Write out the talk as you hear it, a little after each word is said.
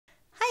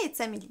it's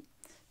Emily.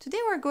 Today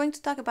we're going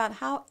to talk about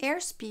how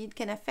airspeed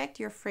can affect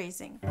your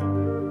phrasing.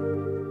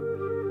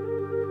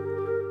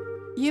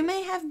 You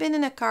may have been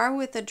in a car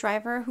with a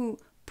driver who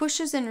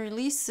pushes and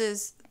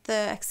releases the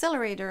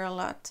accelerator a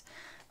lot.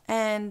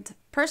 And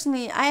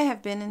personally, I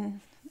have been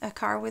in a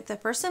car with a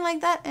person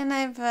like that, and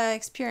I've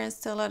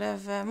experienced a lot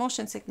of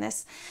motion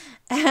sickness.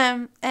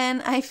 And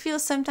I feel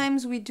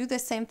sometimes we do the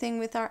same thing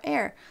with our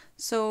air.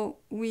 So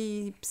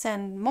we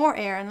send more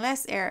air and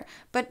less air,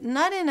 but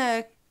not in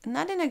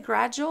a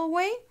gradual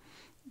way,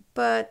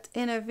 but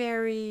in a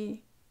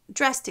very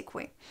drastic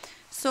way.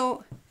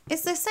 So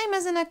it's the same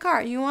as in a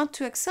car. You want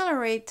to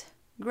accelerate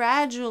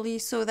gradually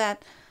so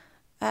that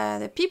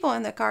the people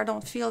in the car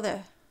don't feel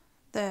the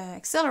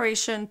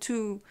acceleration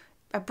too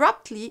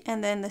abruptly,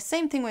 and then the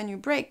same thing when you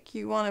brake.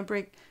 You want to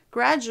brake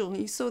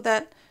gradually so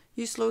that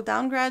you slow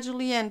down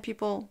gradually and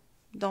people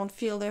don't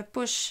feel the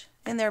push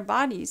in their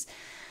bodies.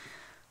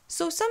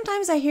 So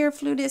sometimes I hear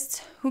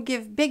flutists who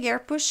give big air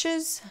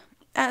pushes.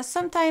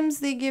 Sometimes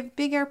they give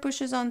big air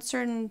pushes on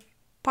certain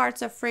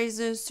parts of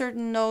phrases,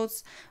 certain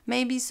notes,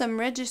 maybe some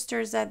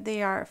registers that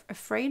they are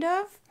afraid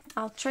of.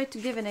 I'll try to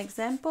give an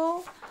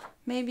example,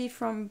 maybe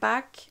from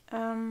Bach.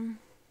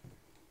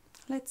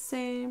 Let's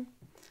say...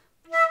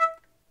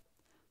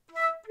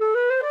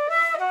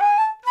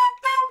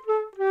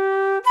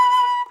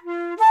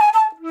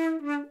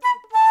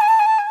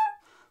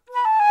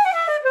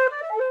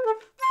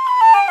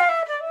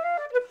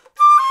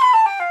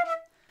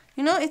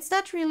 You know, it's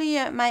not really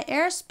my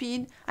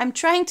airspeed. I'm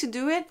trying to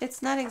do it.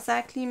 It's not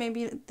exactly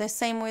maybe the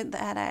same way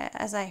that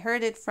as I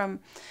heard it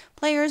from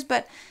players,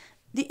 but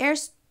the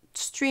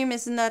airstream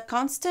is not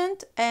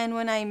constant. And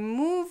when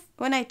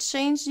I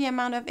change the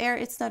amount of air,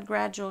 it's not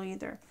gradual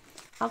either.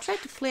 I'll try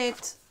to play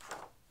it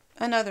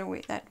another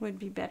way. That would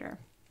be better.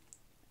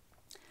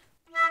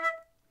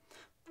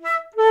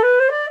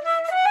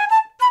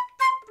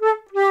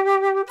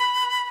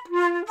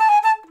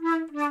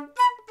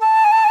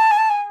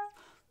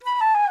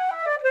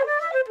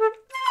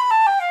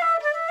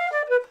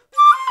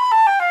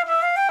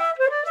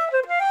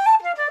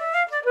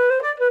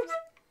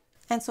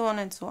 And so on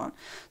and so on.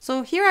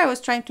 So here I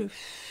was trying to,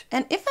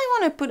 and if I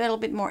want to put a little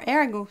bit more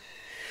air, I go,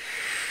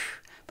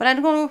 but I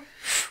don't go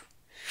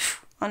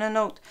on a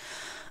note.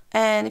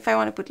 And if I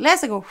want to put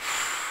less, I go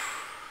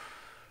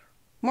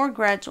more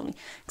gradually.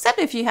 Except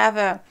if you have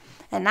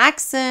an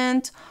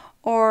accent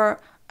or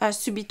a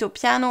subito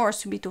piano or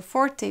subito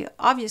forte,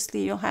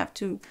 obviously you'll have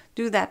to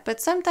do that. But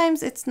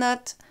sometimes it's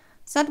not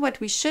what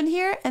we should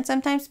hear, and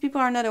sometimes people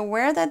are not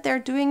aware that they're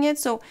doing it.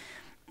 So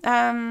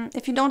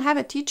if you don't have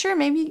a teacher,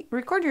 maybe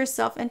record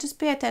yourself and just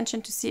pay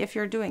attention to see if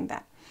you're doing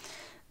that.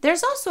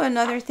 There's also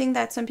another thing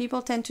that some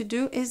people tend to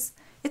do is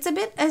it's a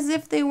bit as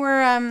if they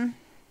were,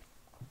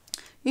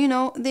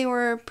 they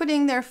were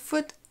putting their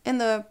foot in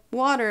the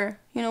water,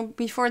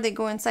 before they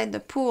go inside the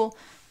pool.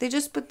 They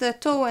just put the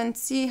toe and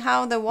see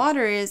how the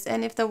water is.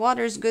 And if the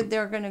water is good,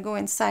 they're going to go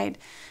inside.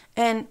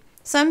 And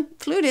some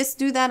flutists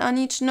do that on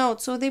each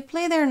note. So they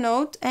play their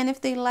note, and if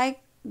they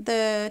like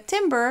the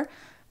timbre,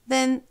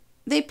 then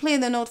they play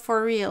the note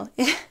for real.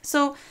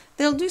 So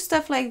they'll do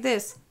stuff like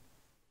this.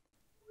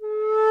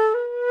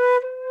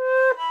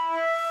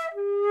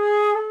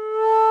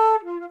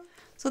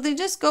 So they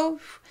just go.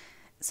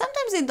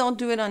 Sometimes they don't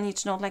do it on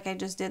each note like I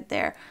just did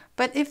there.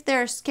 But if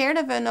they're scared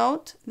of a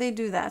note, they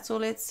do that. So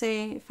let's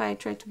say if I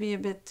try to be a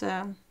bit...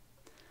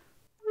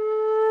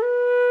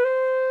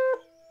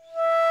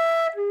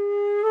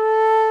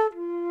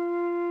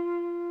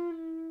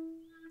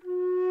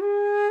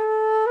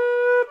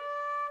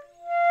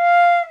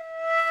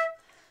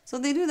 So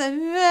they do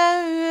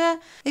that.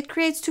 It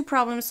creates two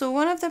problems. So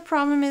one of the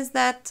problem is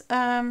that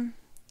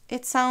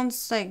it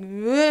sounds like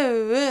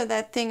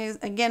that thing is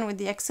again with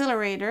the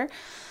accelerator.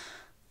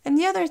 And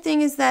the other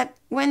thing is that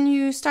when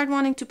you start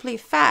wanting to play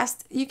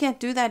fast, you can't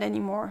do that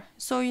anymore.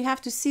 So you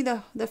have to see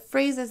the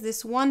phrase as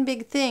this one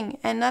big thing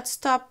and not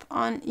stop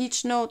on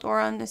each note or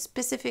on the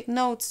specific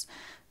notes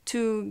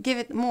to give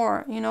it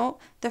more,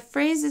 The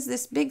phrase is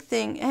this big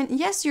thing. And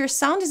yes, your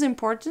sound is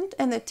important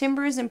and the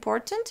timbre is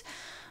important,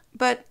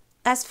 but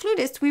as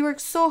flutists, we work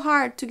so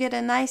hard to get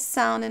a nice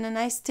sound and a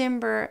nice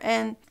timbre,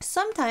 and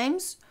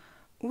sometimes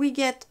we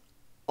get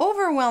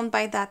overwhelmed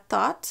by that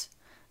thought,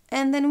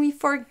 and then we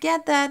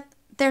forget that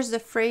there's the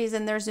phrase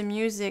and there's the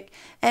music,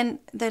 and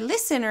the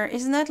listener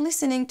is not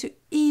listening to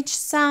each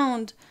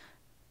sound,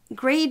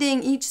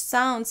 grading each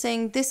sound,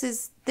 saying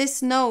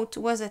this note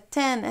was a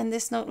 10 and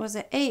this note was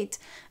an 8,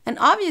 and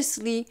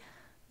obviously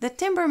the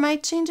timbre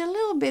might change a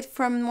little bit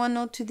from one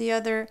note to the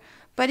other,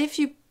 but if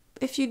you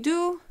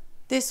do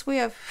this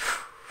way of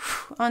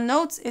on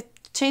notes, it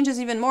changes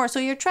even more. So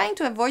you're trying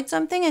to avoid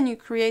something and you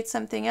create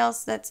something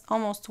else that's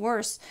almost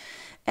worse.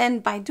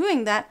 And by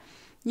doing that,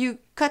 you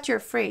cut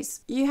your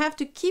phrase. You have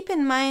to keep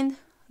in mind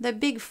the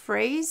big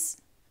phrase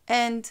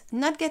and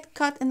not get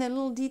caught in the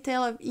little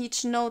detail of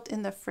each note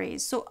in the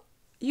phrase. So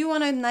you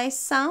want a nice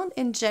sound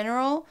in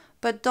general,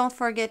 but don't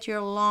forget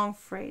your long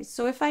phrase.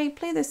 So if I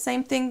play the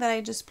same thing that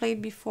I just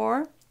played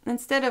before,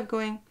 instead of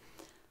going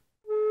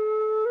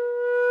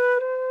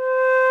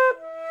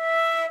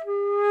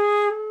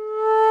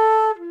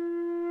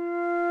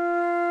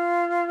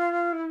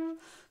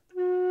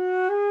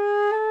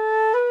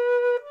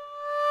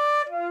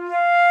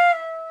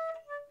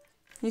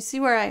you see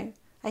where I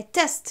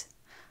test.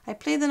 I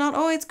play the note,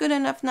 oh, it's good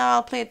enough, now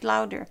I'll play it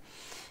louder.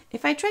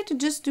 If I try to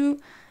just do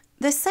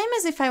the same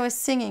as if I was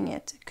singing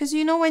it, because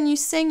you know when you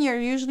sing, you're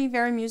usually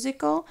very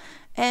musical,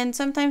 and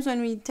sometimes when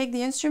we take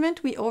the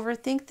instrument, we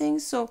overthink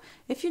things. So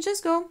if you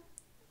just go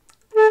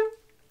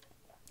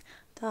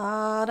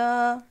da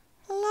da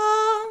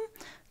la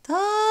da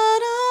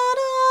da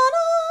da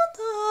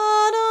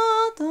da da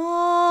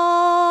da,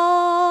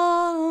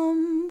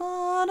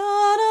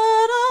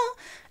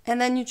 and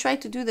then you try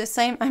to do the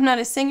same. I'm not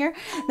a singer.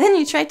 Then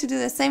you try to do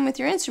the same with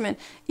your instrument.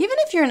 Even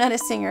if you're not a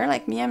singer,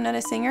 like me, I'm not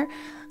a singer.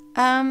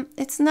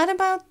 It's not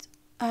about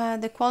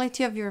the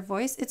quality of your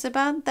voice. It's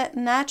about that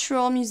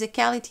natural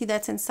musicality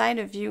that's inside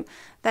of you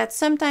that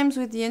sometimes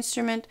with the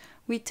instrument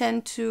we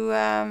tend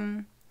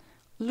to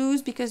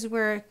lose because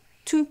we're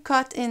too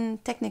caught in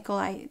technical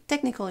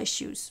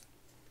issues.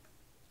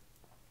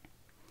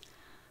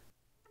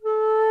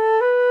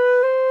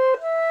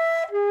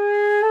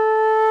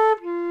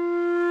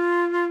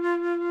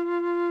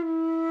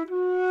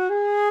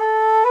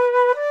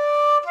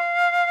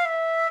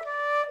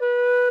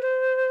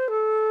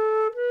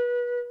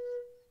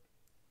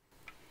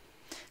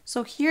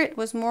 So here it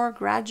was more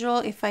gradual.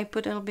 If I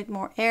put a little bit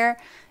more air,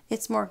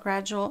 it's more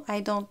gradual. I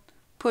don't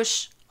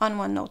push on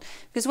one note.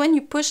 Because when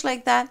you push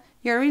like that,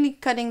 you're really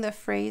cutting the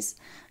phrase.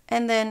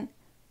 And then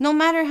no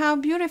matter how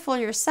beautiful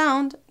your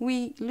sound,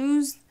 we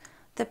lose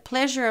the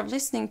pleasure of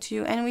listening to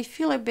you. And we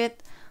feel a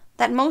bit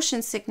that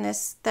motion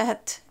sickness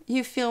that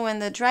you feel when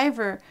the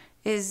driver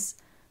is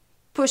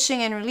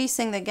pushing and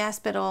releasing the gas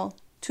pedal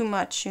too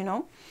much, you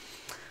know.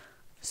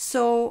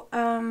 So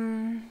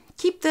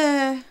keep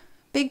the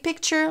big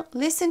picture,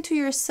 listen to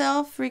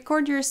yourself,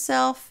 record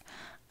yourself,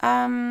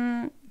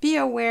 be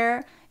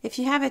aware. If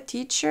you have a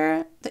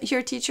teacher,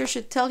 your teacher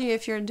should tell you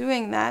if you're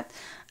doing that.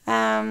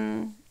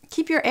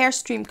 Keep your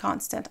airstream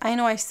constant. I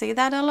know I say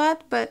that a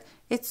lot, but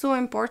it's so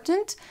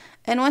important.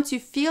 And once you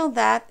feel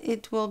that,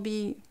 it will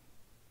be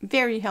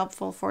very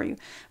helpful for you.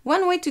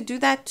 One way to do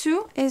that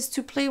too is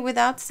to play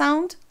without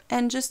sound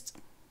and just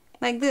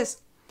like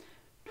this.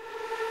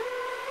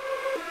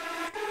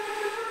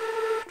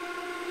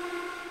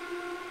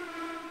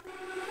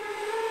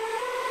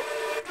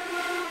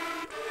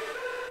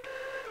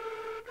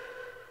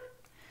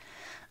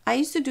 I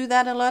used to do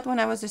that a lot when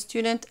I was a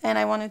student and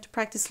I wanted to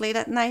practice late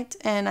at night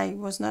and I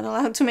was not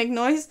allowed to make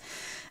noise.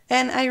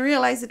 And I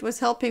realized it was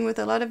helping with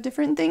a lot of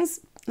different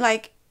things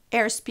like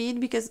airspeed,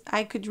 because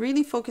I could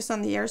really focus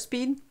on the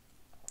airspeed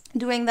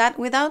doing that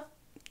without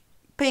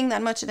paying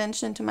that much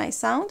attention to my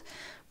sound.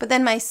 But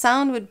then my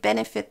sound would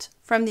benefit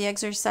from the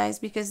exercise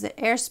because the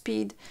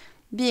airspeed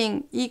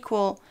being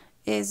equal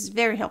is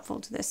very helpful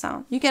to the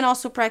sound. You can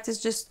also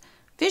practice just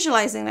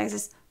visualizing like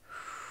this.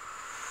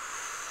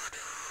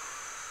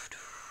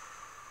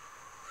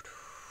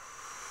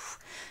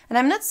 And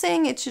I'm not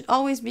saying it should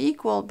always be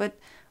equal, but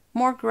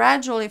more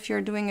gradual if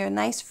you're doing a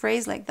nice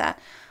phrase like that.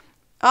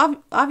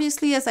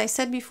 Obviously, as I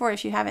said before,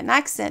 if you have an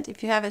accent,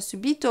 if you have a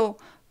subito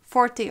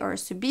forte or a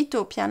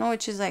subito piano,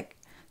 which is like,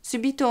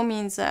 subito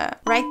means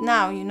right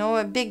now, you know,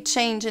 a big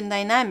change in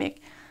dynamic,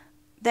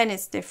 then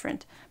it's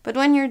different. But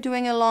when you're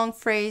doing a long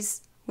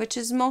phrase, which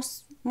is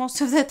most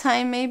of the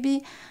time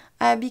maybe,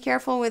 be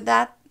careful with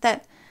that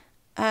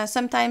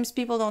sometimes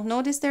people don't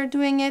notice they're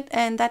doing it,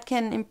 and that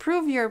can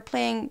improve your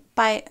playing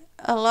by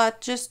a lot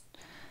just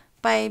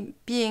by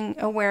being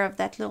aware of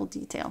that little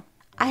detail.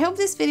 I hope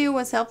this video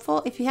was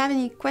helpful. If you have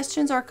any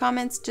questions or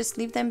comments, just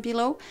leave them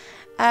below.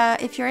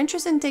 If you're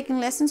interested in taking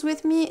lessons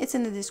with me, it's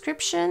in the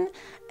description.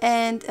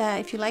 And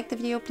if you like the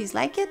video, please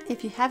like it.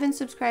 If you haven't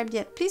subscribed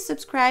yet, please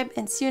subscribe,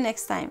 and see you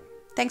next time.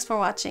 Thanks for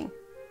watching.